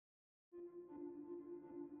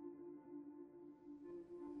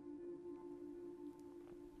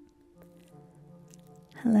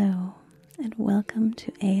Hello, and welcome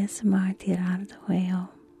to ASMR Tirar de Huevo.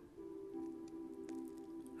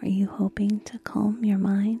 Are you hoping to calm your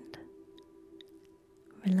mind,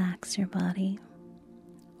 relax your body,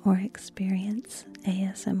 or experience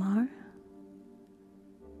ASMR?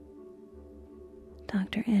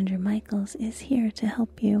 Dr. Andrew Michaels is here to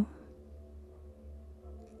help you.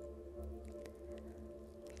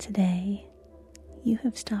 Today, you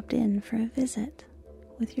have stopped in for a visit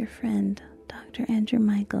with your friend, Dr. Andrew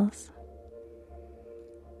Michaels.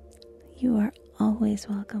 You are always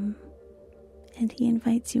welcome, and he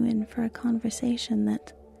invites you in for a conversation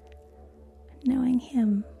that, knowing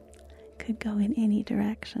him, could go in any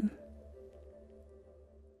direction.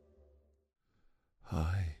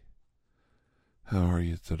 Hi, how are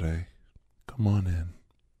you today? Come on in.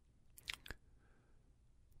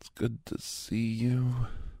 It's good to see you.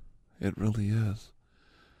 It really is.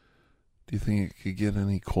 Do you think it could get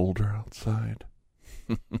any colder outside?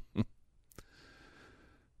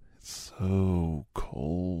 It's so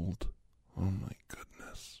cold. Oh my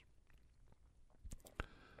goodness.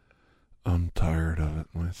 I'm tired of it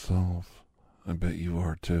myself. I bet you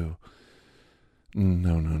are too.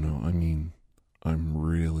 No. I mean, I'm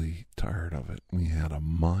really tired of it. We had a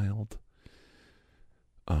mild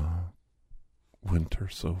winter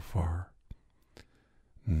so far.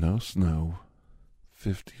 No snow.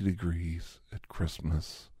 50 degrees at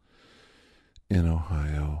Christmas in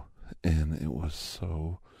Ohio, and it was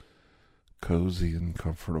so cozy and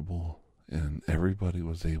comfortable, and everybody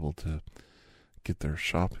was able to get their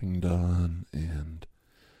shopping done, and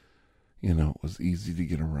it was easy to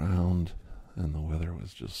get around, and the weather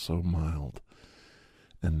was just so mild.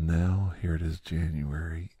 And now here it is,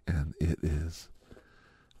 January, and it is,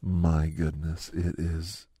 my goodness, it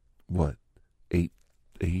is what, 8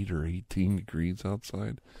 or 18 degrees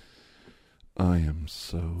outside. I am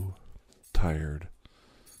so tired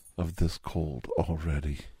of this cold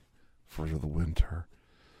already for the winter.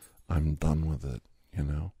 I'm done with it,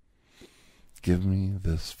 Give me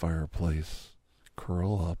this fireplace,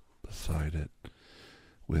 curl up beside it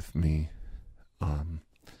with me, and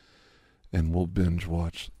we'll binge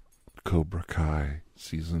watch Cobra Kai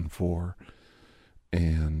Season 4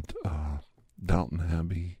 and Downton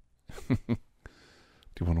Abbey.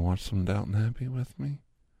 Do you want to watch some Downton Abbey with me?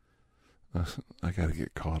 I got to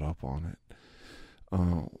get caught up on it.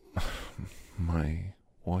 My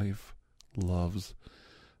wife loves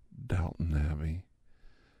Downton Abbey,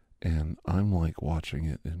 and I'm like watching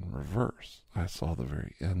it in reverse. I saw the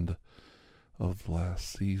very end of the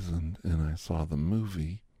last season, and I saw the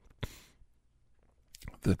movie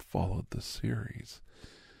that followed the series.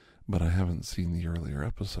 But I haven't seen the earlier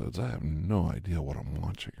episodes. I have no idea what I'm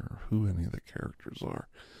watching or who any of the characters are.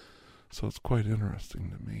 So it's quite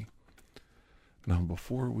interesting to me. Now,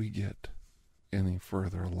 before we get any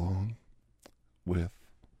further along with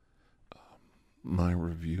my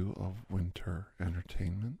review of winter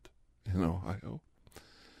entertainment in Ohio,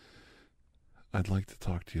 I'd like to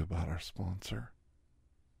talk to you about our sponsor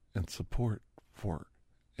and support for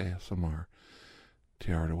ASMR.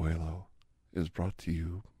 Tirar de Huevo is brought to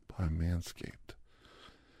you by Manscaped,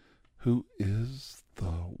 who is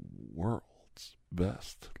the world's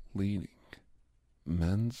best leading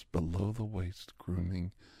men's below-the-waist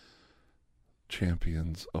grooming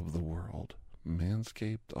champions of the world.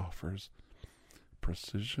 Manscaped offers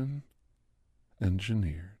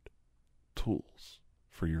precision-engineered tools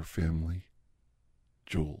for your family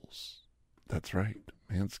jewels. That's right,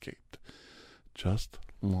 Manscaped just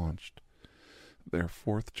launched their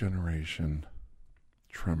 4th generation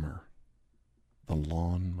trimmer, the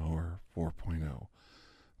Lawn Mower 4.0.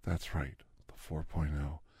 That's right, the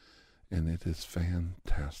 4.0. And it is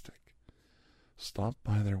fantastic. Stop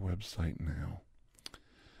by their website now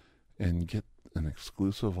and get an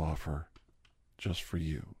exclusive offer just for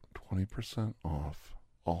you. 20% off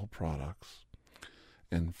all products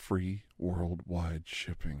and free worldwide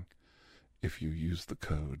shipping if you use the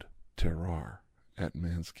code TERRAR at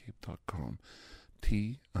manscaped.com.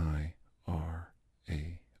 TIRAR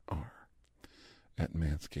at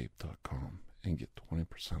manscaped.com and get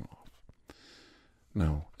 20% off.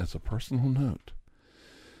 Now, as a personal note,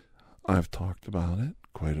 I've talked about it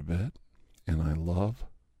quite a bit, and I love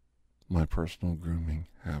my personal grooming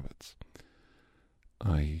habits.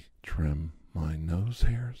 I trim my nose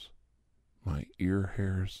hairs, my ear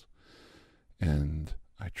hairs, and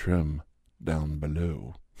I trim down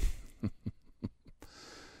below.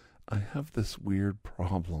 I have this weird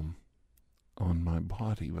problem on my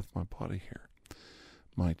body with my body hair.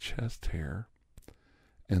 My chest hair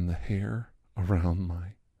and the hair around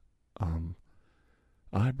my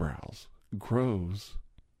eyebrows grows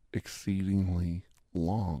exceedingly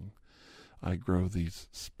long, I grow these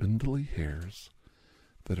spindly hairs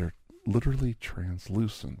that are literally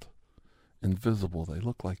translucent, invisible. They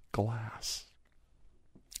look like glass.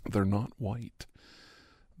 They're not white.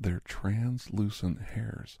 They're translucent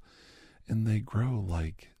hairs. And they'll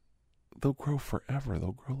grow forever.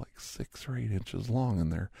 They'll grow like 6 or 8 inches long,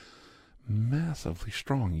 and they're massively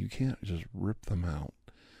strong. You can't just rip them out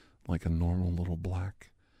like a normal little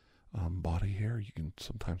black body hair. You can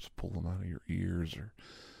sometimes pull them out of your ears or,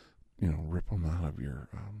 rip them out of your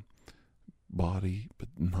body, but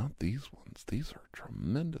not these ones. These are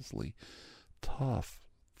tremendously tough,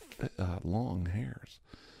 long hairs.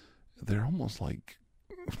 They're almost like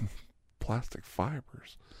plastic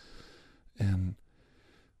fibers. And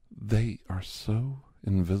they are so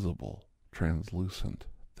invisible, translucent,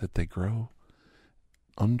 that they grow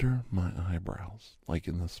under my eyebrows, like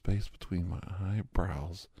in the space between my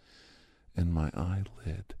eyebrows and my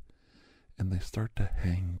eyelid. And they start to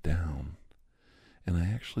hang down. And I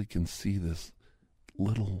actually can see this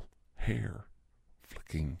little hair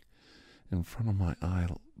flicking in front of my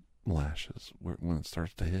eyelashes when it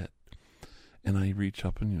starts to hit. And I reach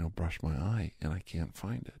up and, brush my eye, and I can't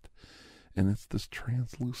find it. And it's this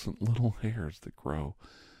translucent little hairs that grow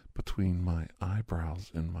between my eyebrows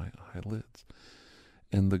and my eyelids.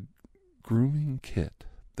 And the grooming kit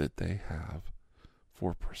that they have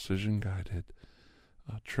for precision-guided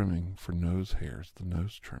trimming for nose hairs, the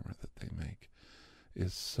nose trimmer that they make,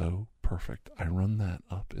 is so perfect. I run that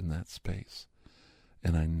up in that space,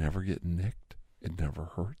 and I never get nicked. It never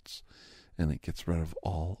hurts, and it gets rid of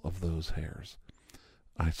all of those hairs.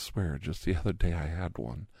 I swear, just the other day I had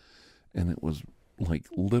one, and it was like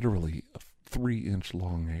literally a 3-inch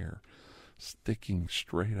long hair sticking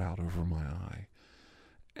straight out over my eye.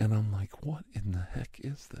 And I'm like, what in the heck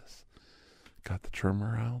is this? Got the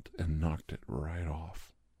trimmer out and knocked it right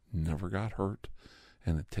off. Never got hurt,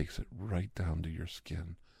 and it takes it right down to your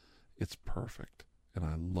skin. It's perfect, and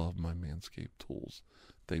I love my Manscaped tools.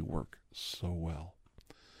 They work so well.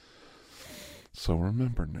 So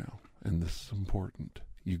remember now, and this is important,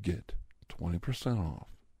 you get 20% off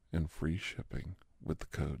and free shipping with the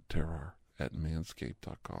code TERROR at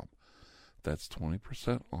manscaped.com. That's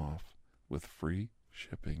 20% off with free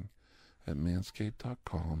shipping at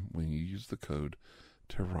manscaped.com when you use the code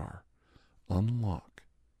TERROR. Unlock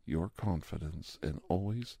your confidence and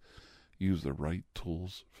always use the right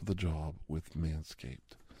tools for the job with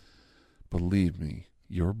Manscaped. Believe me,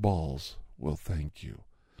 your balls will thank you.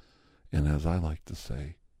 And as I like to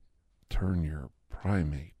say, turn your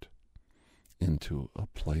primate into a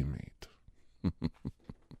playmate.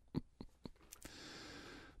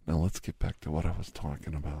 Now let's get back to what I was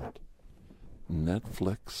talking about.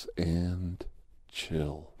 Netflix and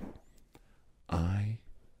chill. I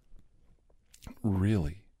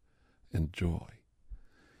really enjoy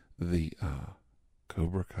the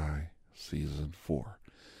Cobra Kai Season 4.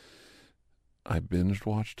 I binge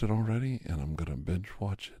watched it already, and I'm going to binge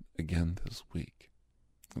watch it again this week.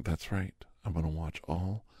 That's right. I'm going to watch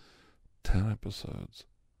all 10 episodes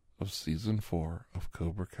of Season 4 of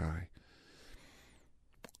Cobra Kai,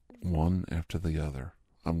 one after the other.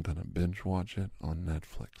 I'm going to binge watch it on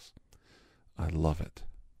Netflix. I love it.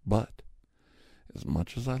 But as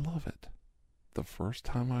much as I love it, the first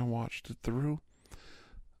time I watched it through,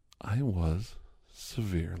 I was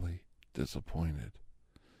severely disappointed.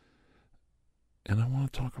 And I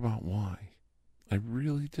want to talk about why. I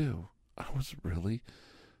really do. I was really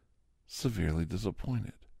severely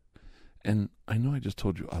disappointed. And I know I just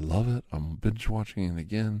told you I love it. I'm binge watching it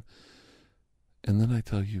again. And then I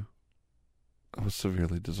tell you I was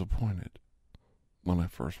severely disappointed when I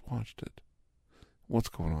first watched it. What's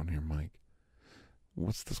going on here, Mike?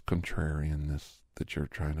 What's this contrarianness that you're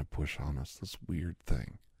trying to push on us, this weird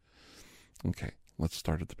thing? Okay, let's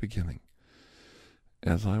start at the beginning.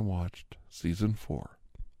 As I watched Season 4,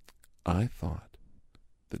 I thought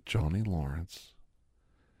that Johnny Lawrence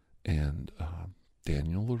and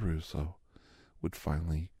Daniel LaRusso would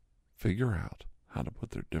finally figure out how to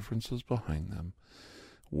put their differences behind them,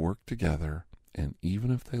 work together, and even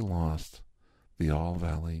if they lost the All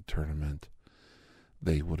Valley tournament,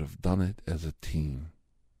 they would have done it as a team.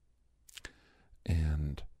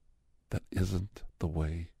 And that isn't the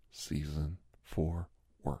way Season 4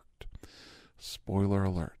 worked. Spoiler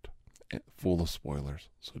alert. Full of spoilers,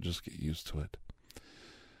 so just get used to it.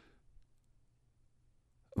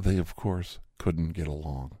 They, of course, couldn't get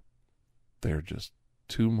along. They're just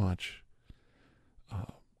too much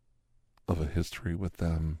of a history with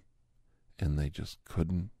them, and they just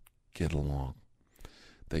couldn't get along.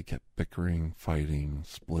 They kept bickering, fighting,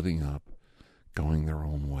 splitting up, going their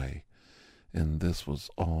own way. And this was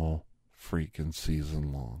all freaking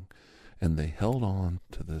season long. And they held on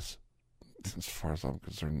to this, as far as I'm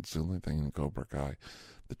concerned, it's the only thing in Cobra Kai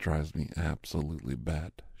that drives me absolutely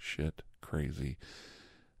batshit crazy.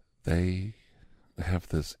 They have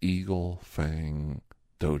this Eagle Fang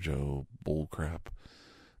dojo bullcrap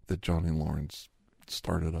that Johnny Lawrence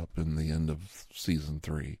started up in the end of season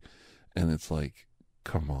 3. And it's like,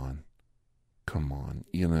 come on.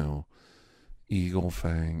 You know, Eagle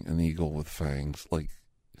Fang, an eagle with fangs. Like,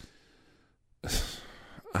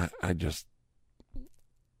 I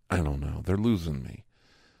don't know. They're losing me.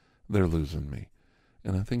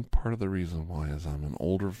 And I think part of the reason why is I'm an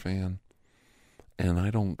older fan, and I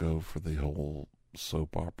don't go for the whole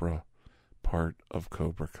soap opera part of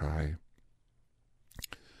Cobra Kai.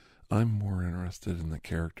 I'm more interested in the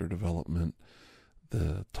character development,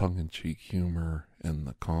 the tongue-in-cheek humor, and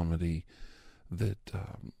the comedy that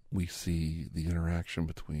we see. The interaction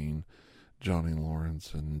between Johnny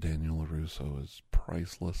Lawrence and Daniel LaRusso is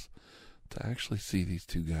priceless. To actually see these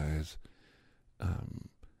two guys,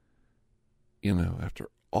 after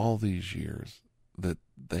all these years, that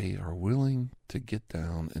they are willing to get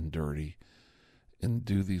down and dirty and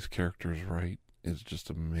do these characters right is just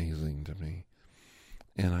amazing to me.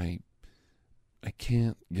 And I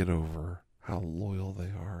can't get over how loyal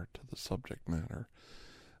they are to the subject matter.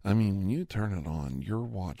 I mean, when you turn it on, you're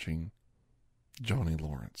watching Johnny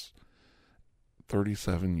Lawrence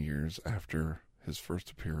 37 years after his first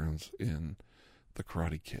appearance in The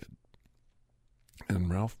Karate Kid. And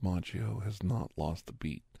Ralph Macchio has not lost a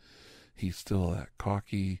beat. He's still that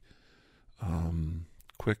cocky,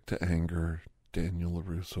 quick to anger Daniel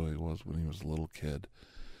LaRusso he was when he was a little kid.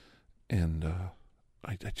 And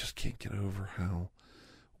I just can't get over how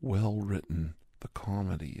well written the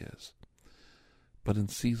comedy is. But in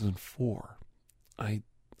season 4, I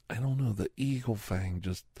don't know, the Eagle Fang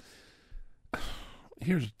just...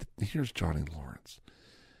 Here's Johnny Lawrence.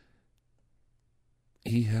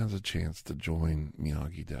 He has a chance to join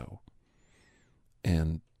Miyagi-Do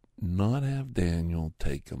and not have Daniel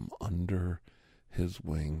take him under his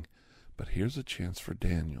wing. But here's a chance for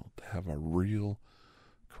Daniel to have a real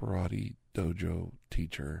karate dojo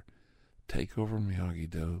teacher take over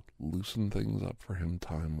Miyagi-Do, loosen things up for him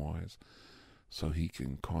time-wise, so he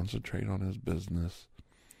can concentrate on his business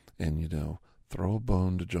and, throw a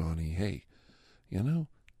bone to Johnny. Hey,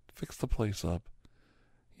 fix the place up,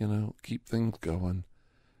 keep things going,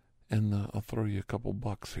 and I'll throw you a couple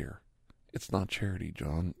bucks here. It's not charity,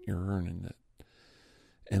 John. You're earning it.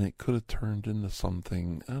 And it could have turned into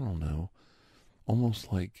something, I don't know,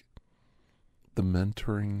 almost like the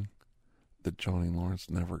mentoring that Johnny Lawrence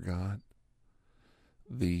never got.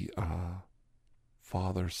 The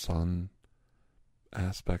father-son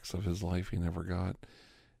aspects of his life he never got.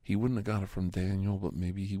 He wouldn't have got it from Daniel, but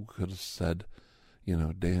maybe he could have said,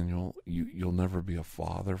 Daniel, you'll never be a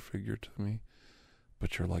father figure to me,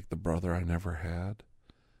 but you're like the brother I never had.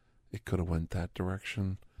 It could have went that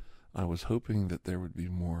direction. I was hoping that there would be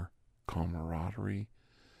more camaraderie,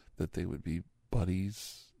 that they would be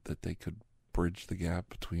buddies, that they could bridge the gap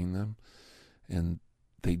between them. And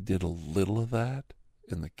they did a little of that,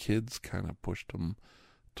 and the kids kind of pushed them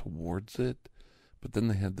towards it. But then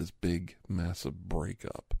they had this big, massive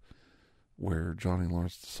breakup where Johnny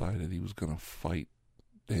Lawrence decided he was going to fight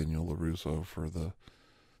Daniel LaRusso for the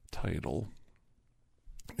title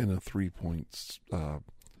in a 3-point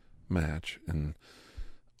match. And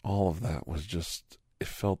all of that was just, it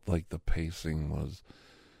felt like the pacing was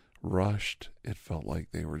rushed. It felt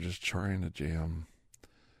like they were just trying to jam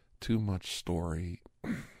too much story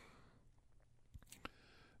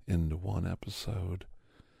into one episode.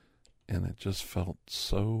 And it just felt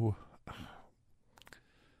so...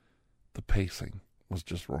 The pacing was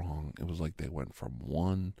just wrong. It was like they went from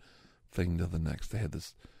one thing to the next. They had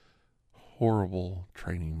this horrible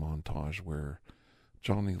training montage where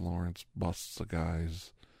Johnny Lawrence busts a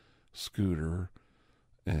guy's scooter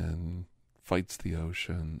and fights the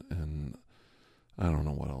ocean, and I don't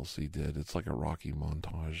know what else he did. It's like a Rocky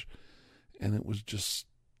montage. And it was just...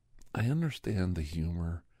 I understand the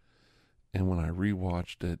humor. And when I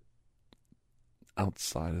rewatched it,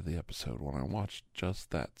 outside of the episode, when I watched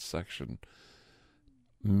just that section,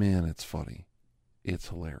 man, it's funny. It's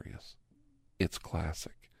hilarious. It's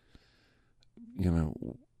classic.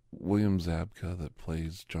 William Zabka, that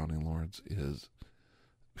plays Johnny Lawrence, is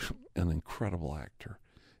an incredible actor.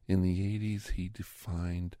 In the 80s, he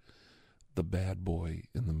defined the bad boy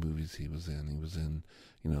in the movies he was in. He was in,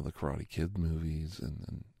 the Karate Kid movies,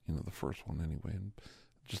 and the first one anyway, and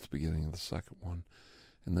just the beginning of the second one.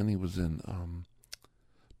 And then he was in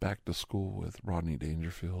Back to School with Rodney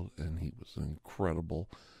Dangerfield, and he was incredible,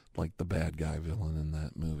 like the bad guy villain in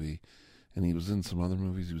that movie. And he was in some other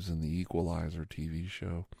movies. He was in the Equalizer TV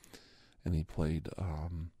show, and he played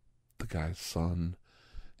the guy's son,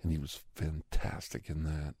 and he was fantastic in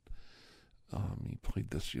that. He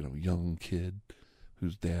played this, young kid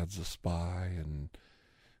whose dad's a spy, and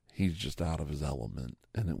he's just out of his element,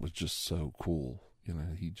 and it was just so cool.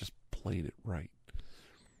 He just played it right.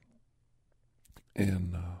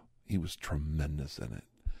 And he was tremendous in it.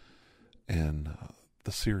 And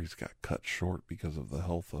the series got cut short because of the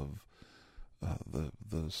health of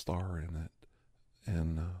the star in it.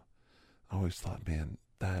 And I always thought, man,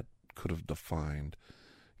 that could have defined,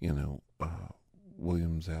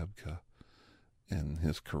 William Zabka and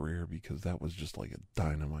his career, because that was just like a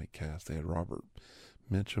dynamite cast. They had Robert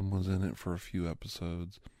Mitchum was in it for a few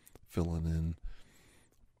episodes, filling in,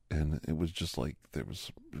 and it was just like it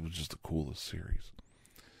was just the coolest series.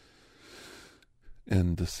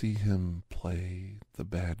 And to see him play the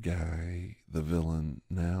bad guy, the villain,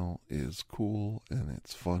 now is cool, and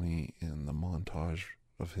it's funny, and the montage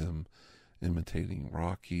of him imitating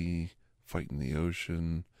Rocky, fighting the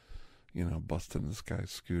ocean, busting this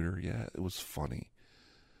guy's scooter. Yeah, it was funny.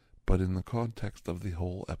 But in the context of the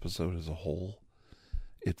whole episode as a whole,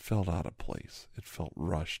 it felt out of place. It felt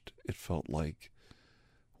rushed. It felt like,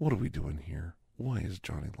 what are we doing here? Why is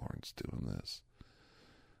Johnny Lawrence doing this?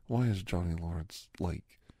 Why is Johnny Lawrence,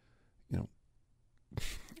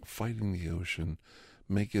 fighting the ocean,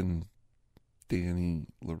 making Danny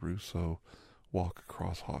LaRusso walk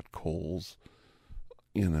across hot coals,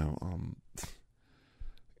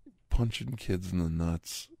 punching kids in the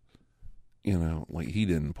nuts, he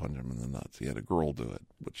didn't punch him in the nuts. He had a girl do it,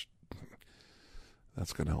 which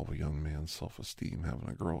that's going to help a young man's self-esteem, having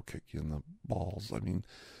a girl kick you in the balls. I mean,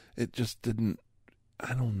 it just didn't,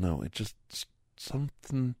 I don't know, it just,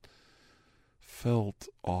 something felt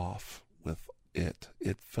off with it.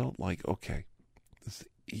 It felt like, okay, this is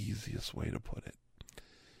the easiest way to put it.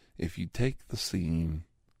 If you take the scene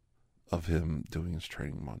of him doing his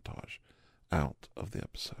training montage out of the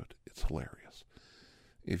episode, it's hilarious.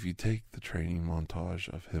 If you take the training montage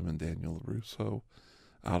of him and Daniel LaRusso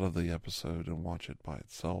out of the episode and watch it by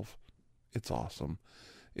itself, it's awesome.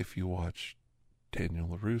 If you watch Daniel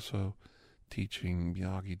LaRusso teaching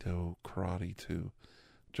Miyagi-Do karate to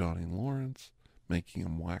Johnny Lawrence, making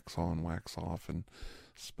him wax on, wax off, and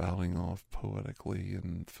spouting off poetically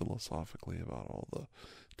and philosophically about all the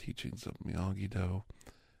teachings of Miyagi-Do,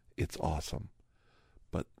 it's awesome.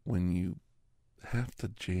 But when you have to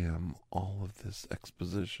jam all of this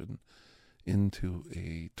exposition into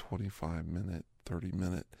a 25-minute,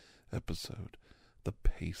 30-minute episode, the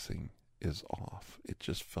pacing is off. It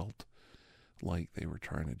just felt like they were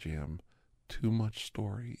trying to jam too much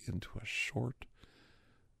story into a short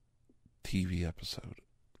TV episode.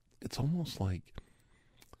 It's almost like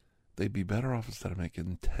they'd be better off, instead of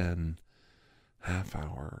making 10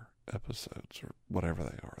 half-hour episodes or whatever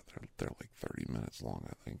they are. They're like 30 minutes long,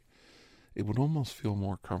 I think. It would almost feel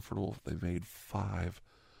more comfortable if they made 5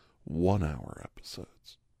 one-hour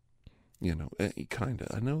episodes. Kind of.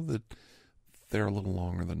 I know that they're a little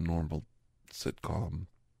longer than normal sitcom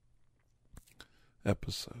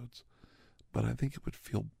episodes, but I think it would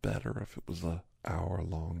feel better if it was a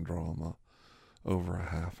hour-long drama over a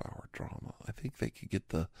half-hour drama. I think they could get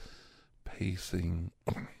the pacing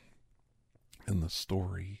and the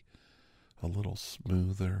story a little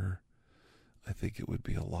smoother. I think it would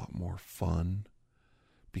be a lot more fun,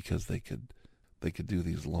 because they could do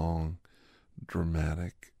these long,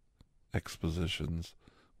 dramatic expositions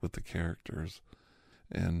with the characters,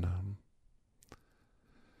 and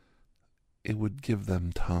it would give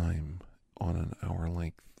them time on an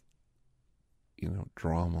hour-length,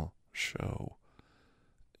 drama show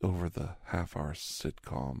over the half-hour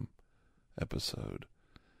sitcom episode.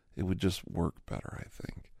 It would just work better, I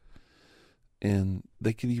think. And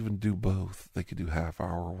they could even do both. They could do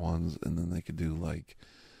half-hour ones, and then they could do,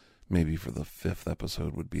 maybe for the 5th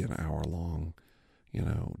episode would be an hour-long,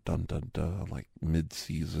 dun-dun-dun, like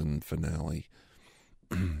mid-season finale.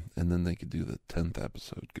 And then they could do the 10th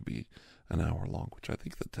episode, could be an hour long, which I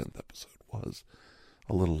think the 10th episode was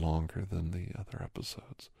a little longer than the other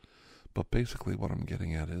episodes. But basically what I'm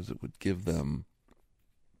getting at is it would give them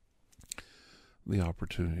the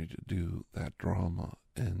opportunity to do that drama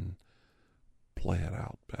and play it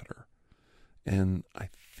out better. And I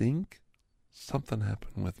think something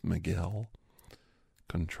happened with Miguel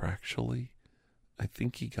contractually. I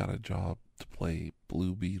think he got a job to play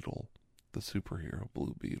Blue Beetle, the superhero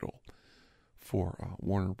Blue Beetle, for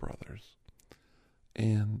Warner Brothers.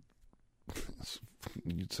 And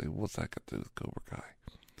you'd say, what's that got to do with Cobra Kai?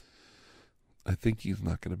 I think he's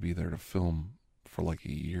not going to be there to film for like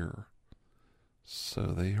a year So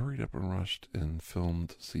they hurried up and rushed and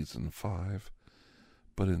filmed season 5.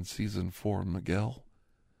 But in season 4, Miguel,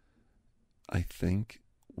 I think,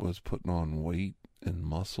 was putting on weight and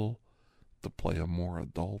muscle to play a more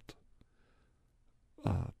adult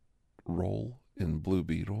role in Blue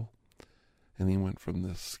Beetle. And he went from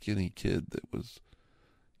this skinny kid that was,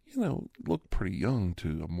 looked pretty young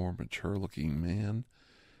to a more mature looking man.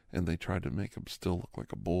 And they tried to make him still look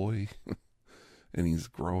like a boy. And he's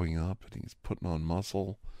growing up and he's putting on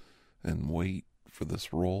muscle and weight for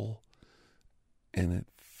this role. And it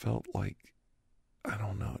felt like, I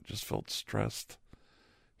don't know, it just felt stressed.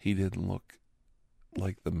 He didn't look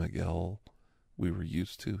like the Miguel we were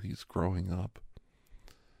used to. He's growing up.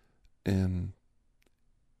 And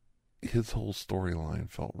his whole storyline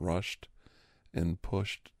felt rushed and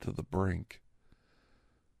pushed to the brink.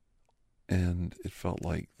 And it felt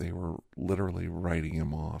like they were literally writing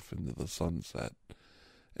him off into the sunset.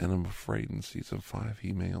 And I'm afraid in season 5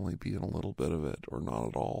 he may only be in a little bit of it or not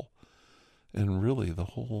at all. And really the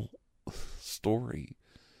whole story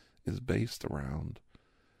is based around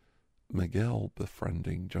Miguel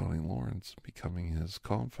befriending Johnny Lawrence, becoming his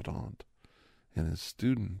confidant and his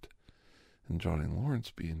student, and Johnny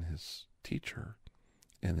Lawrence being his teacher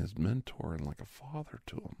and his mentor and like a father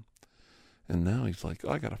to him. And now he's like,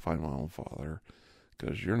 I gotta find my own father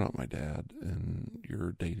because you're not my dad and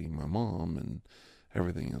you're dating my mom and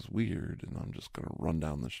everything is weird and I'm just gonna run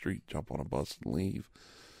down the street, jump on a bus and leave.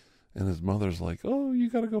 And his mother's like, oh, you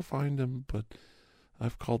gotta go find him, but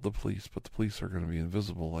I've called the police, but the police are gonna be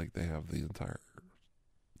invisible like they have the entire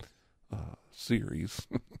series.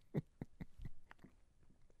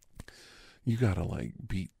 You gotta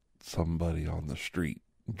beat somebody on the street,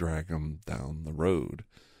 drag them down the road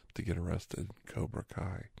to get arrested in Cobra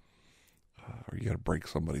Kai. Or you gotta break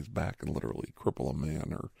somebody's back and literally cripple a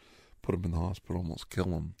man or put him in the hospital, almost kill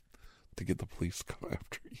him to get the police to come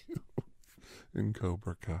after you in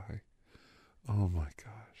Cobra Kai. Oh my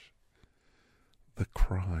gosh. The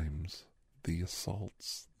crimes, the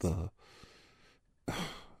assaults, the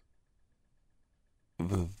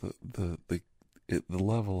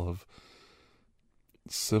level of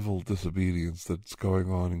civil disobedience that's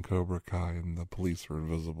going on in Cobra Kai and the police are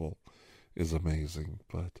invisible is amazing,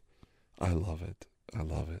 but I love it. I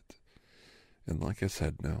love it. And like I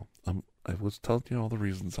said, now, I was telling you all the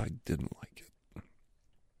reasons I didn't like it.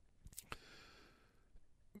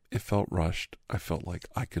 It felt rushed. I felt like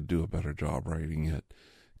I could do a better job writing it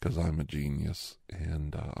because I'm a genius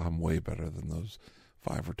and I'm way better than those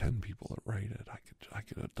 5 or 10 people that write it. I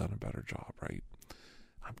could have done a better job, right?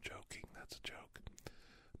 I'm joking. That's a joke.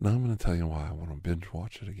 Now I'm going to tell you why I want to binge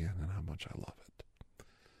watch it again and how much I love it.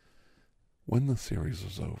 When the series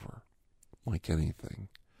was over, like anything,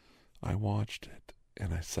 I watched it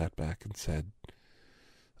and I sat back and said,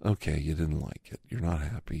 okay, you didn't like it. You're not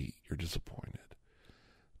happy. You're disappointed.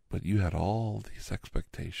 But you had all these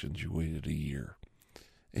expectations. You waited a year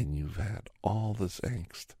and you've had all this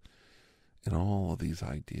angst and all of these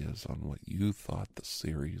ideas on what you thought the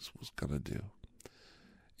series was going to do.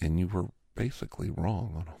 And you were basically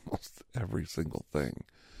wrong on almost every single thing,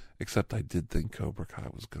 except I did think Cobra Kai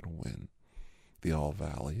was going to win the All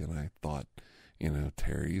Valley, and I thought,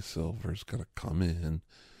 Terry Silver's going to come in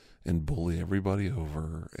and bully everybody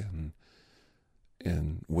over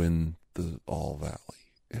and win the All Valley.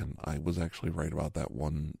 And I was actually right about that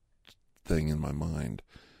one thing in my mind,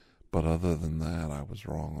 but other than that, I was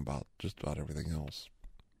wrong about just about everything else.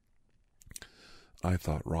 I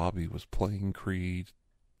thought Robbie was playing Kreese.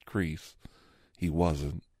 He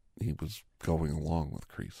wasn't. He was going along with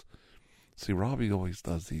Kreese. See, Robbie always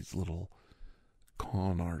does these little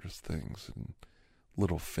con artist things and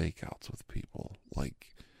little fake outs with people.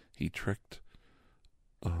 Like he tricked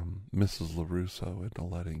Mrs. LaRusso into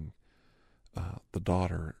letting the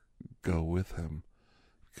daughter go with him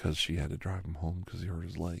because she had to drive him home because he hurt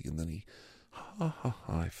his leg. And then he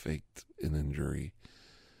faked an injury.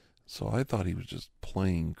 So I thought he was just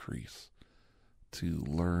playing Kreese to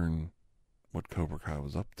learn what Cobra Kai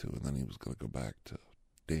was up to, and then he was going to go back to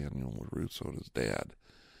Daniel LaRusso and his dad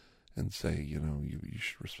and say, you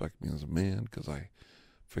should respect me as a man because I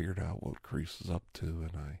figured out what Kreese is up to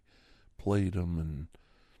and I played him and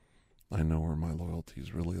I know where my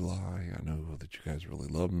loyalties really lie. I know that you guys really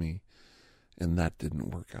love me, and that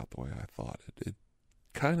didn't work out the way I thought it. It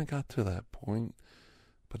kind of got to that point,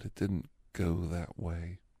 but it didn't go that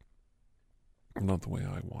way. Not the way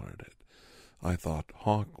I wanted it. I thought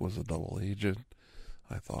Hawk was a double agent.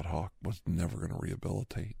 I thought Hawk was never going to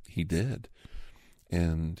rehabilitate. He did.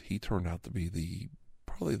 And he turned out to be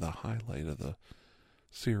probably the highlight of the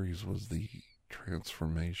series was the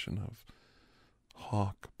transformation of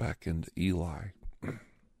talk back into Eli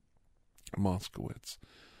Moskowitz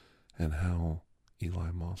and how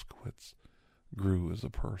Eli Moskowitz grew as a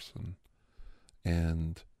person.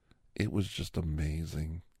 And it was just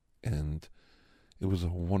amazing. And it was a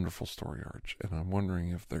wonderful story arc. And I'm wondering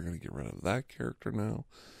if they're going to get rid of that character now.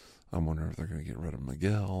 I'm wondering if they're going to get rid of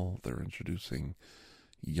Miguel. They're introducing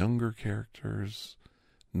younger characters,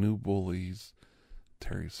 new bullies.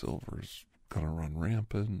 Terry Silver's going to run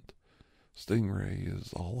rampant. Stingray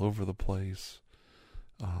is all over the place.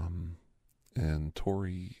 And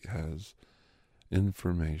Tori has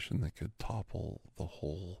information that could topple the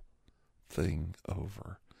whole thing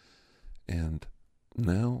over. And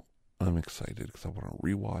now I'm excited because I want to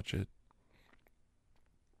rewatch it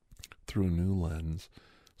through a new lens,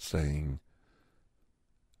 saying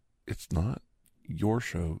it's not your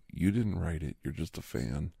show. You didn't write it. You're just a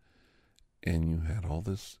fan. And you had all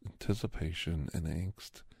this anticipation and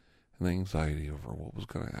angst and anxiety over what was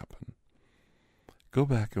going to happen. Go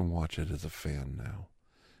back and watch it as a fan now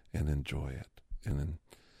and enjoy it. And then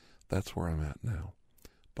that's where I'm at now.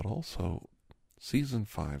 But also, season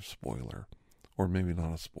 5 spoiler, or maybe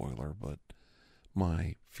not a spoiler, but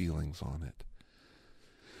my feelings on it.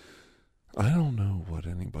 I don't know what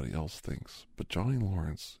anybody else thinks, but Johnny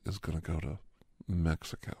Lawrence is going to go to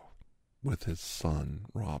Mexico with his son,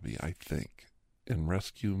 Robbie, I think, and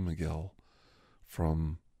rescue Miguel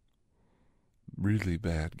from really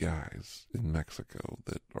bad guys in Mexico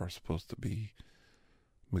that are supposed to be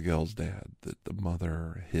Miguel's dad, that the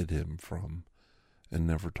mother hid him from and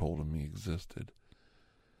never told him he existed.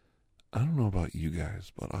 I don't know about you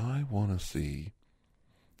guys, but I want to see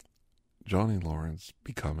Johnny Lawrence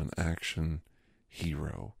become an action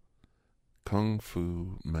hero, kung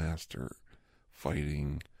fu master,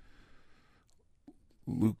 fighting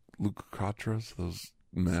Lucatras, those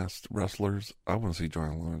masked wrestlers. I want to see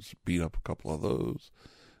Johnny Lawrence beat up a couple of those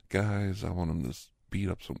guys. I want him to beat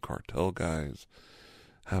up some cartel guys,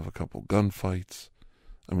 have a couple gunfights.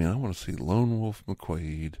 I mean, I want to see Lone Wolf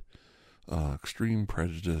McQuade, Extreme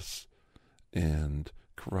Prejudice, and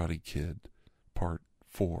Karate Kid Part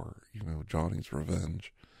 4, Johnny's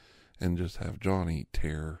Revenge, and just have Johnny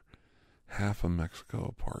tear half of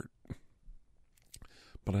Mexico apart.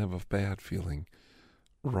 But I have a bad feeling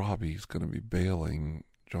Robbie's going to be bailing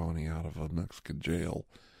Johnny out of a Mexican jail,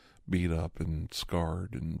 beat up and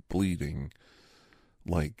scarred and bleeding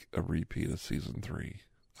like a repeat of season 3.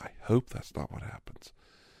 I hope that's not what happens.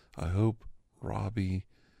 I hope Robbie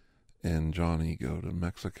and Johnny go to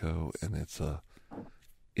Mexico and it's a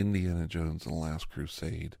Indiana Jones and the Last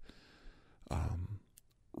Crusade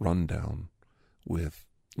rundown with,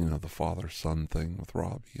 the father-son thing with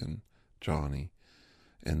Robbie and Johnny.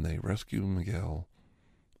 And they rescue Miguel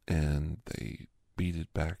and they beat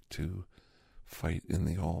it back to fight in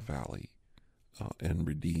the All Valley and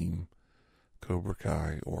redeem Cobra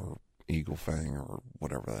Kai or Eagle Fang or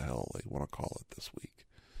whatever the hell they want to call it this week.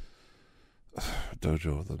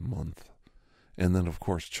 Dojo of the month. And then, of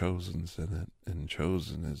course, Chosen's in it. And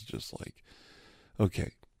Chosen is just like,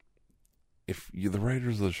 okay, if you're the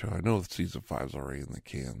writers of the show, I know that season 5's already in the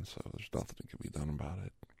can, so there's nothing that can be done about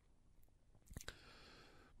it.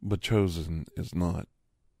 But Chosen is not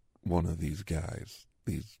one of these guys,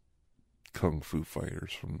 these kung fu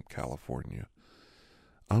fighters from California.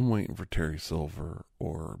 I'm waiting for Terry Silver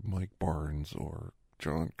or Mike Barnes or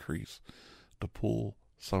John Kreese to pull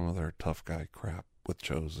some of their tough guy crap with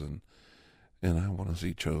Chosen. And I want to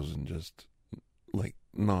see Chosen just,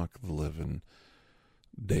 knock the living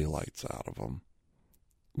daylights out of them.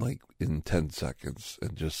 In 10 seconds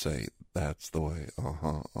and just say, that's the way,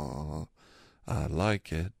 I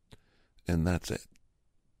like it. And that's it.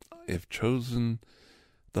 If Chosen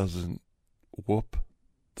doesn't whoop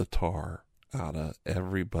the tar out of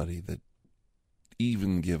everybody that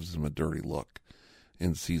even gives him a dirty look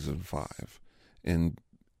in season 5, and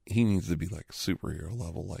he needs to be superhero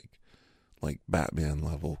level, like Batman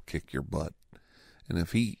level, kick your butt. And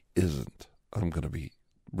if he isn't, I'm going to be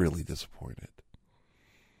really disappointed.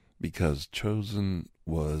 Because Chosen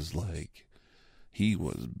was he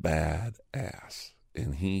was badass.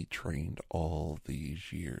 And he trained all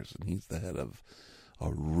these years. And he's the head of a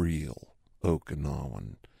real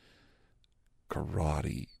Okinawan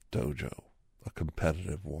karate dojo. A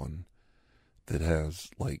competitive one that has,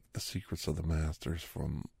 the secrets of the masters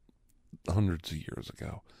from hundreds of years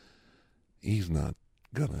ago. He's not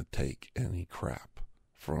gonna take any crap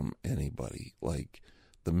from anybody.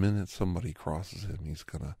 The minute somebody crosses him, he's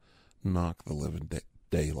gonna knock the living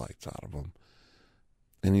daylights out of him.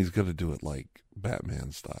 And he's going to do it like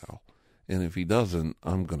Batman style. And if he doesn't,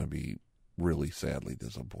 I'm going to be really sadly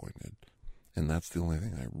disappointed. And that's the only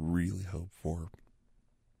thing I really hope for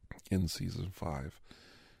in season 5.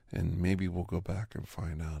 And maybe we'll go back and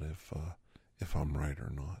find out if I'm right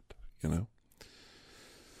or not, you know?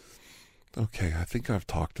 Okay, I think I've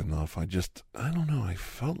talked enough. I don't know, I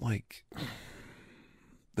felt like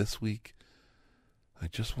this week I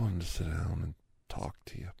just wanted to sit down and talk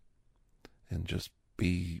to you and just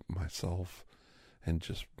be myself and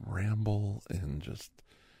just ramble and just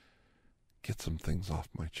get some things off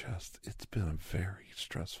my chest. It's been a very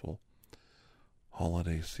stressful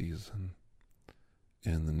holiday season,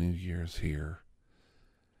 and the New Year's here,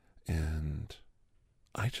 and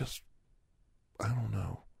I don't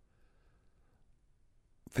know.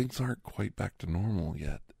 Things aren't quite back to normal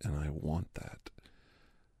yet, and I want that.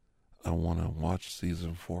 I want to watch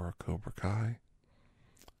season 4 of Cobra Kai,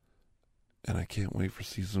 and I can't wait for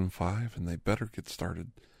season 5, and they better get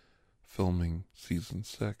started filming season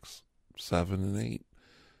 6, 7, and 8,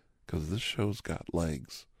 because this show's got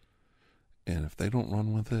legs, and if they don't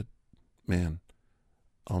run with it, man,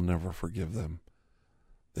 I'll never forgive them.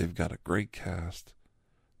 They've got a great cast.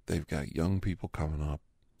 They've got young people coming up.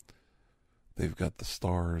 They've got the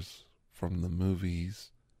stars from the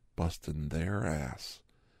movies busting their ass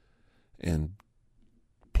and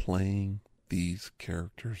playing these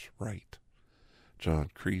characters right. John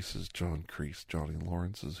Kreese is John Kreese. Johnny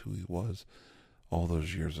Lawrence is who he was all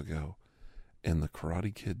those years ago. And the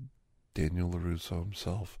Karate Kid, Daniel LaRusso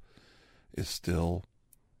himself, is still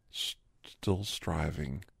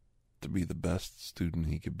striving to be the best student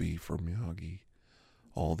he could be for Miyagi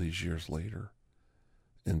all these years later,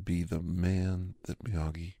 and be the man that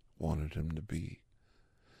Miyagi wanted him to be.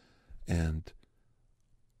 And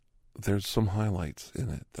there's some highlights in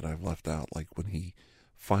it that I've left out, like when he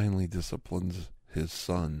finally disciplines his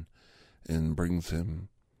son and brings him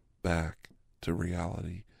back to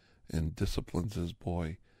reality and disciplines his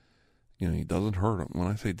boy. You know, he doesn't hurt him. When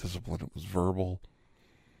I say discipline, it was verbal,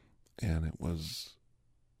 and it was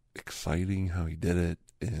exciting how he did it,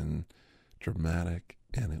 and dramatic,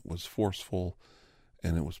 and it was forceful,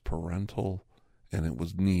 and it was parental, and it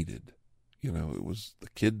was needed. You know, it was, the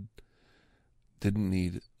kid didn't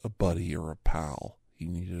need a buddy or a pal. He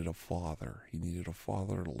needed a father. He needed a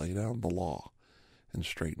father to lay down the law and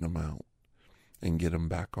straighten him out and get him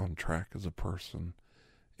back on track as a person.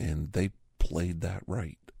 And they played that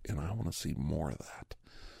right, and I want to see more of that.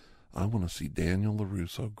 I want to see Daniel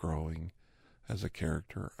LaRusso growing as a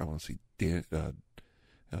character. I want to see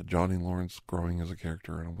Johnny Lawrence growing as a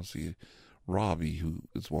character, and I want to see Robbie, who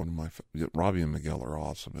is one of my... Robbie and Miguel are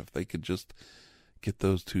awesome. If they could just get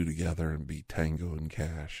those two together and be Tango and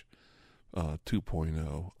Cash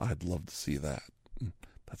 2.0, I'd love to see that.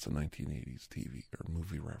 That's a 1980s TV or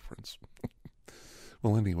movie reference.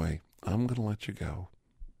 Well, anyway, I'm going to let you go.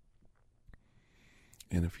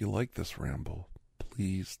 And if you like this ramble,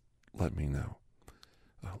 please let me know.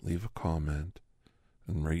 Leave a comment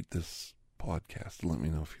and rate this podcast. Let me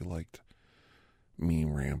know if you liked me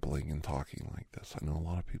rambling and talking like this. I know a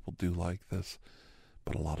lot of people do like this,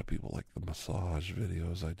 but a lot of people like the massage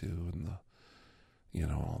videos I do and the, you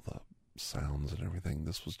know, all the sounds and everything.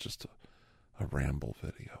 This was just a ramble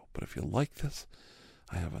video. But if you like this,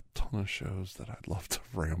 I have a ton of shows that I'd love to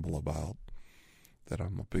ramble about that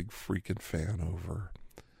I'm a big freaking fan over.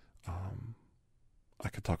 I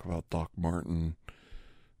could talk about Doc Martin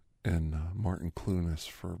and Martin Clunas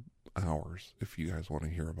for hours if you guys want to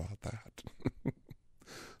hear about that.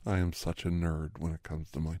 I am such a nerd when it comes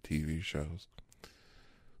to my TV shows.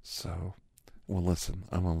 So, well, listen,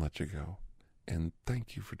 I'm going to let you go. And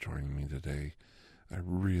thank you for joining me today. I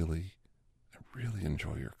really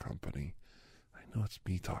enjoy your company. I know it's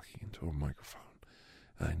me talking into a microphone,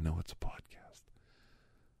 and I know it's a podcast.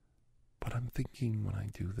 But I'm thinking when I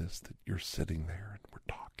do this that you're sitting there and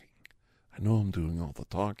we're talking. I know I'm doing all the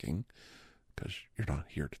talking because you're not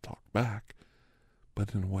here to talk back,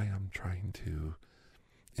 but in a way I'm trying to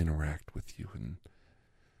interact with you and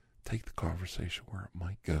take the conversation where it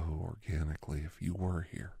might go organically if you were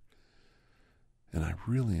here. And I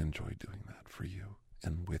really enjoy doing that for you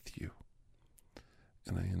and with you.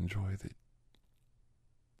 And I enjoy the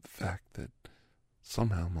fact that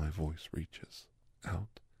somehow my voice reaches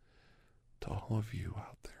out to all of you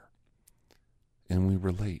out there. And we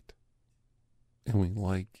relate. And we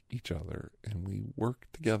like each other. And we work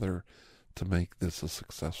together to make this a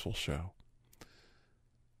successful show.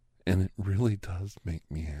 And it really does make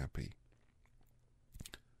me happy.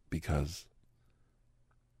 Because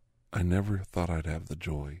I never thought I'd have the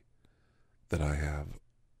joy that I have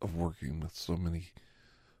of working with so many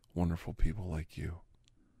wonderful people like you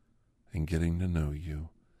and getting to know you.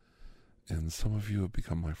 And some of you have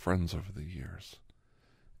become my friends over the years.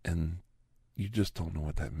 And you just don't know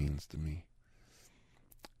what that means to me.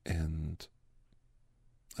 And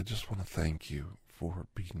I just want to thank you for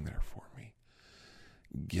being there for me.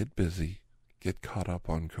 Get busy. Get caught up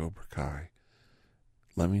on Cobra Kai.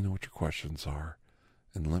 Let me know what your questions are.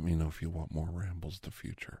 And let me know if you want more rambles in the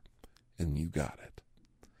future. And you got it.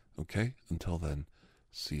 Okay? Until then,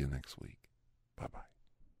 see you next week. Bye-bye.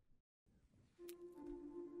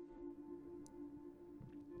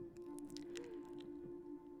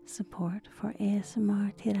 Support for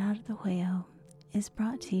ASMR Tirar de Huello is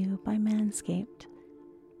brought to you by Manscaped,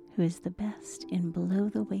 who is the best in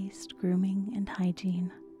below-the-waist grooming and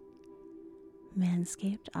hygiene.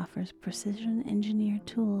 Manscaped offers precision-engineered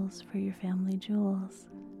tools for your family jewels.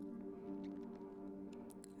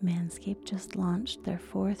 Manscaped just launched their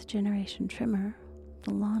 4th generation trimmer,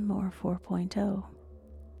 the Lawnmower 4.0.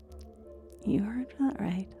 You heard that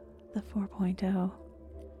right, the 4.0.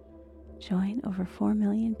 Join over 4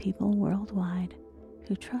 million people worldwide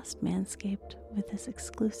who trust Manscaped with this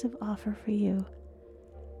exclusive offer for you.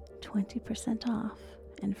 20% off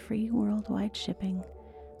and free worldwide shipping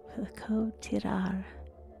with the code TIRAR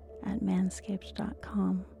at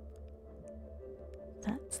manscaped.com.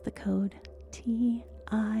 That's the code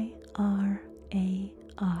TIRAR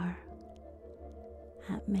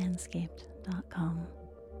at manscaped.com.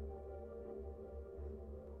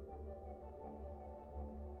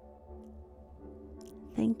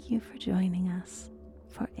 Thank you for joining us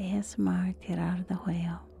for ASMR Tirar de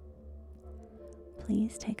Huello.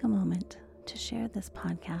 Please take a moment to share this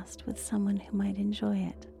podcast with someone who might enjoy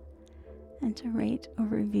it and to rate or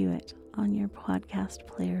review it on your podcast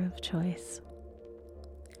player of choice.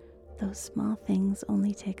 Those small things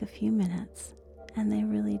only take a few minutes, and they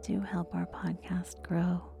really do help our podcast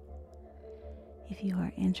grow. If you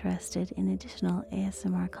are interested in additional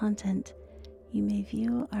ASMR content, you may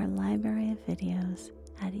view our library of videos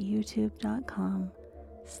at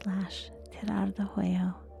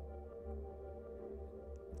youtube.com/tirardehuello.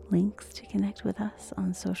 Links to connect with us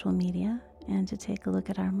on social media and to take a look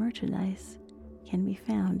at our merchandise can be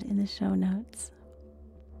found in the show notes.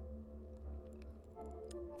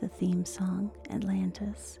 The theme song,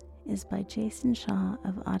 Atlantis, is by Jason Shaw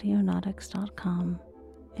of Audionautics.com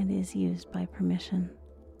and is used by permission.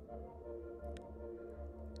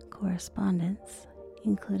 Correspondence,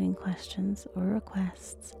 including questions or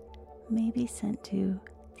requests, may be sent to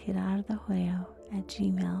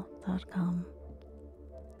tirardehuello@gmail.com.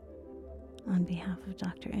 On behalf of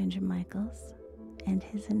Dr. Andrew Michaels and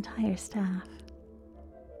his entire staff,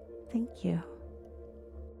 thank you.